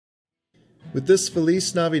With this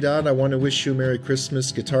Feliz Navidad, I want to wish you a Merry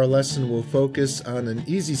Christmas. Guitar lesson will focus on an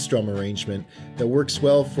easy strum arrangement that works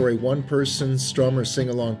well for a one-person strum or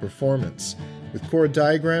sing-along performance. With chord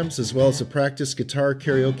diagrams as well as a practice guitar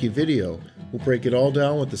karaoke video, we'll break it all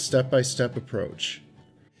down with a step-by-step approach.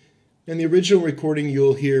 In the original recording,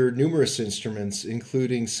 you'll hear numerous instruments,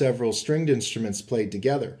 including several stringed instruments played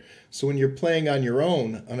together. So when you're playing on your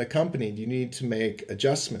own, unaccompanied, you need to make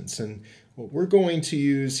adjustments. And what we're going to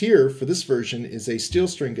use here for this version is a steel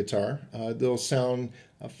string guitar. They'll sound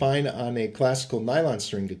fine on a classical nylon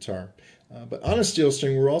string guitar. But on a steel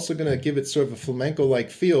string, we're also going to give it sort of a flamenco-like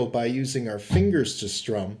feel by using our fingers to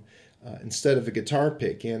strum instead of a guitar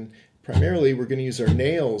pick. And primarily, we're going to use our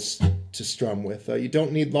nails to strum with. You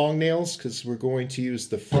don't need long nails because we're going to use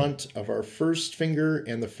the front of our first finger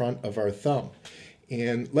and the front of our thumb.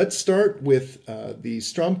 And let's start with the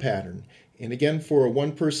strum pattern. And again, for a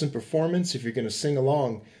one-person performance, if you're going to sing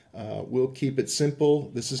along, we'll keep it simple.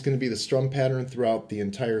 This is going to be the strum pattern throughout the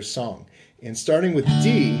entire song. And starting with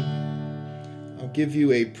D, I'll give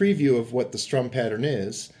you a preview of what the strum pattern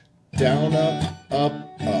is. Down, up, up,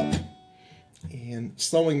 up. And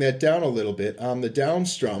slowing that down a little bit, on the down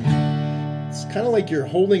strum, it's kind of like you're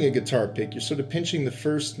holding a guitar pick. You're sort of pinching the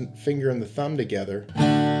first finger and the thumb together.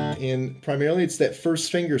 And primarily it's that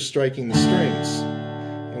first finger striking the strings.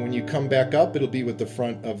 And when you come back up, it'll be with the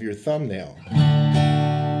front of your thumbnail.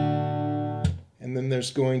 And then there's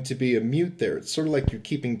going to be a mute there. It's sort of like you're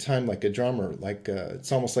keeping time like a drummer.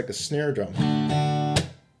 It's almost like a snare drum.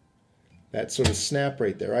 That sort of snap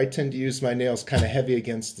right there. I tend to use my nails kind of heavy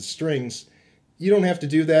against the strings. You don't have to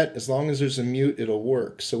do that. As long as there's a mute, it'll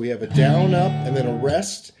work. So we have a down, up, and then a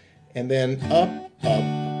rest, and then up,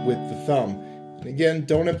 up with the thumb. And again,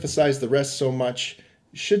 don't emphasize the rest so much.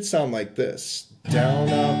 It should sound like this. Down,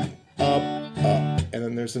 up, up, up. And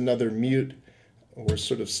then there's another mute. We're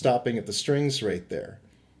sort of stopping at the strings right there.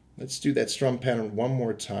 Let's do that strum pattern one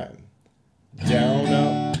more time. Down,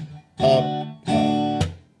 up, up, up.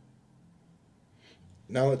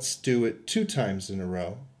 Now let's do it 2 times in a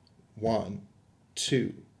row. 1,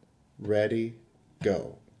 2, ready,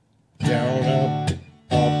 go. Down, up,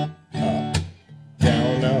 up, up.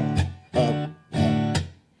 Down, up, up, up.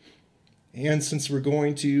 And since we're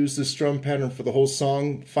going to use the strum pattern for the whole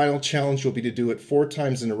song, final challenge will be to do it 4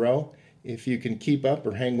 times in a row. If you can keep up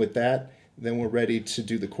or hang with that, then we're ready to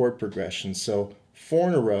do the chord progression. So 4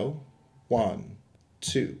 in a row. 1,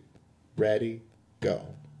 2, ready, go.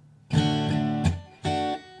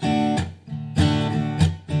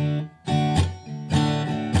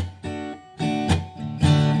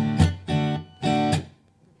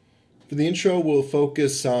 For the intro, we'll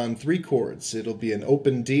focus on 3 chords. It'll be an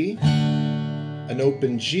open D, an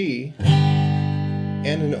open G,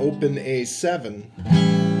 and an open A7.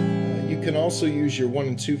 You can also use your 1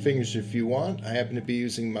 and 2 fingers if you want. I happen to be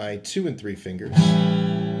using my 2 and 3 fingers.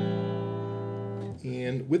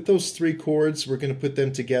 And with those 3 chords, we're going to put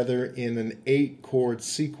them together in an 8-chord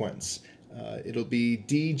sequence. It'll be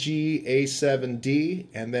D, G, A7, D,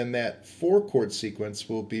 and then that 4-chord sequence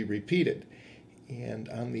will be repeated. And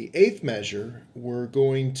on the 8th measure, we're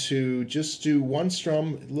going to just do 1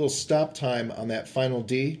 strum, a little stop time on that final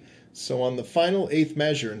D. So on the final 8th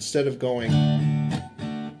measure, instead of going,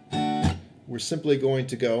 we're simply going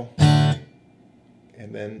to go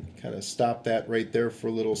and then kind of stop that right there for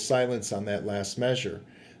a little silence on that last measure.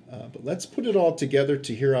 But let's put it all together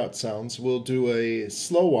to hear how it sounds. We'll do a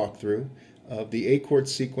slow walkthrough of the 8-chord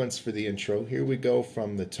sequence for the intro. Here we go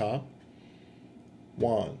from the top.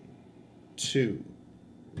 1, 2,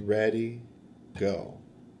 ready, go.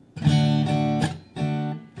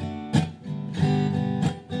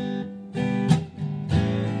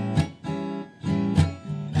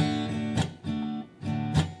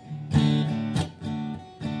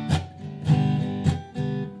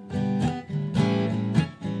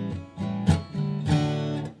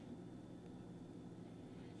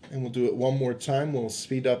 And we'll do it one more time. We'll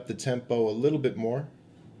speed up the tempo a little bit more.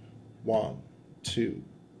 1, 2,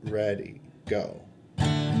 ready, go.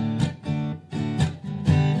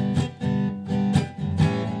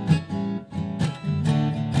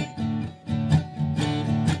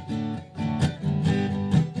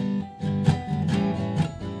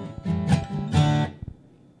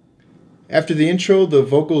 After the intro, the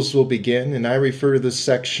vocals will begin, and I refer to this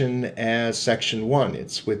section as Section 1.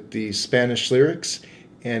 It's with the Spanish lyrics,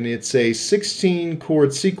 and it's a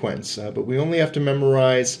 16-chord sequence, but we only have to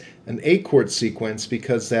memorize an 8-chord sequence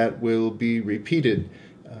because that will be repeated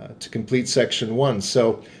to complete Section 1.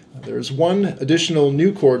 So there's one additional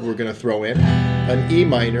new chord we're going to throw in, an E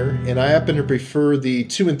minor, and I happen to prefer the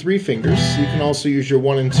 2 and 3 fingers. You can also use your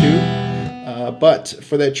 1 and 2. But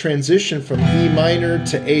for that transition from E minor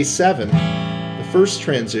to A7, the first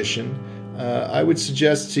transition, I would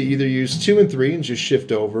suggest to either use 2 and 3 and just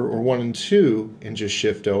shift over, or 1 and 2 and just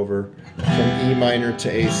shift over from E minor to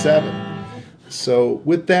A7. So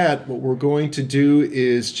with that, what we're going to do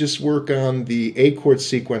is just work on the A chord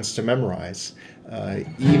sequence to memorize.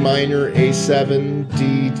 E minor, A7,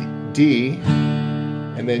 D, D,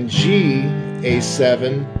 and then G,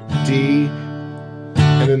 A7, D,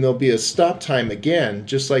 and then there'll be a stop time again,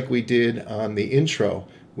 just like we did on the intro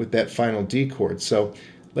with that final D chord. So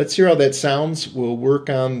let's hear how that sounds. We'll work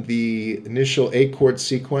on the initial A chord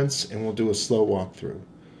sequence and we'll do a slow walkthrough.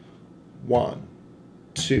 1,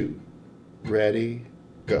 2, ready,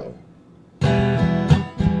 go.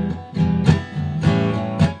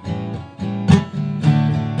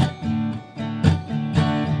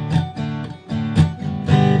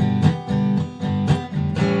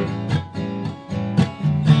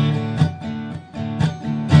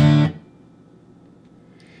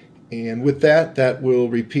 And with that, that will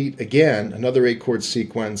repeat again, another 8-chord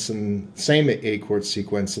sequence and same 8-chord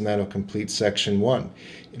sequence, and that'll complete section 1.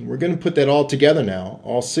 And we're going to put that all together now,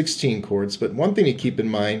 all 16 chords, but one thing to keep in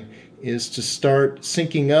mind is to start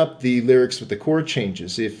syncing up the lyrics with the chord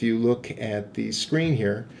changes. If you look at the screen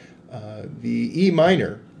here, the E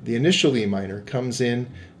minor, the initial E minor, comes in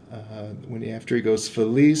after he goes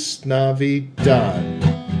Feliz Navidad.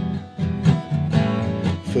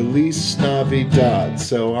 Feliz Navidad.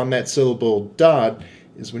 So on that syllable dad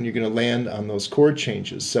is when you're going to land on those chord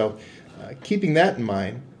changes. So keeping that in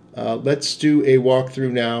mind, let's do a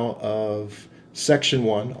walkthrough now of section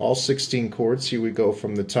 1, all 16 chords. Here we go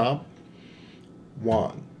from the top.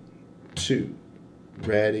 1, 2,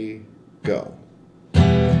 ready, go.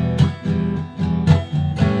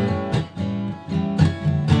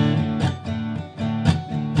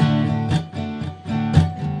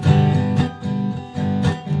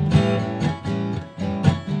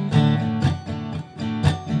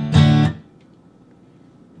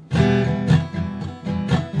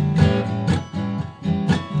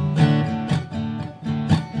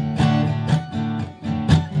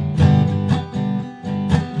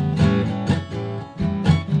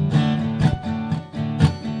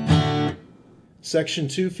 Section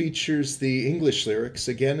 2 features the English lyrics.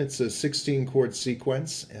 Again, it's a 16-chord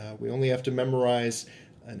sequence. We only have to memorize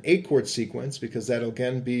an 8-chord sequence because that'll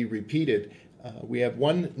again be repeated. We have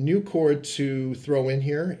one new chord to throw in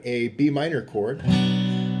here, a B minor chord.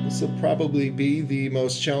 This will probably be the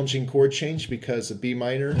most challenging chord change because a B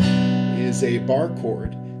minor is a bar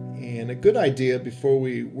chord. And a good idea before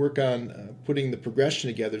we work on putting the progression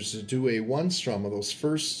together is to do a one strum of those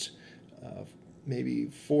first maybe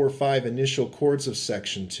 4 or 5 initial chords of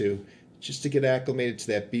section 2 just to get acclimated to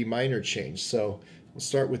that B minor change. So we'll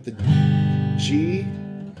start with the G,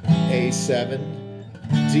 A7,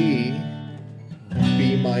 D,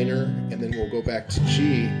 B minor, and then we'll go back to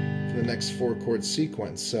G for the next 4 chord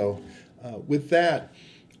sequence. So with that,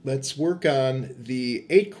 let's work on the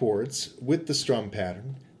 8 chords with the strum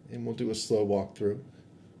pattern, and we'll do a slow walkthrough.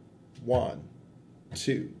 1,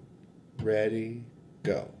 2, ready,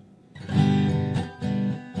 go.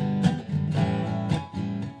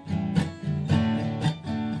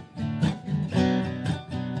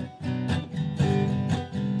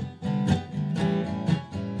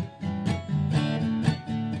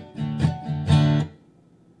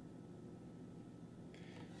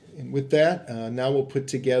 With that, now we'll put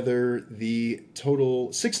together the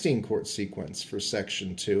total 16 chord sequence for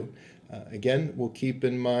section 2. Again, we'll keep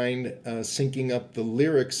in mind syncing up the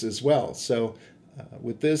lyrics as well. So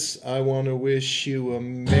with this, I want to wish you a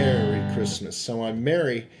Merry Christmas. So on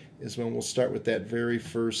Merry is when we'll start with that very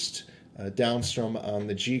first down strum on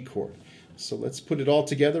the G chord. So let's put it all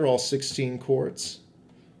together, all 16 chords.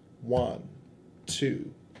 1,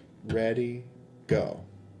 2, ready, go.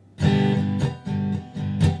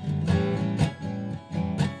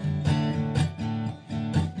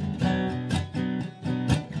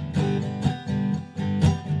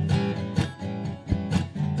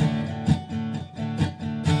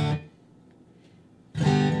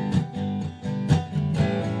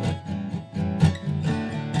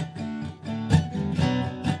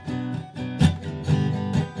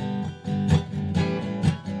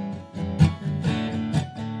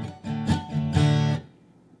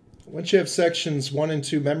 Once you have sections 1 and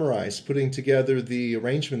 2 memorized, putting together the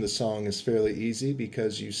arrangement of the song is fairly easy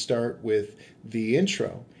because you start with the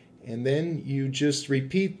intro and then you just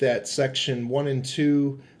repeat that section 1 and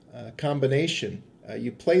 2 combination.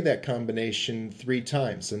 You play that combination 3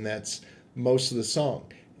 times, and that's most of the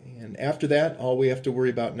song. And after that, all we have to worry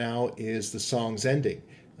about now is the song's ending.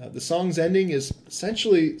 The song's ending is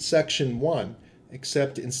essentially section 1,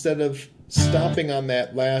 except instead of stopping on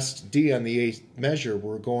that last D on the 8th measure,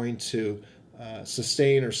 we're going to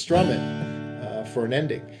sustain or strum it for an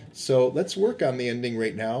ending. So let's work on the ending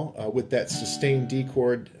right now with that sustained D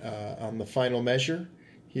chord on the final measure.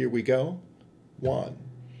 Here we go. 1,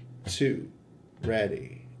 2,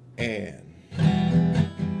 ready, and...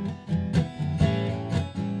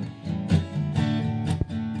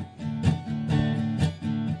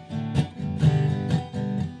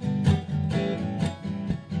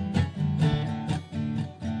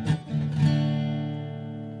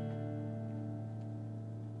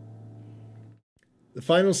 The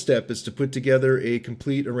final step is to put together a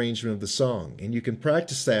complete arrangement of the song, and you can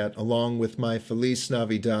practice that along with my Feliz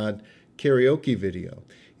Navidad karaoke video.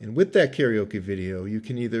 And with that karaoke video, you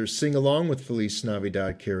can either sing along with Feliz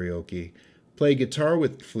Navidad karaoke, play guitar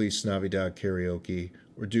with Feliz Navidad karaoke,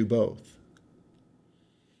 or do both.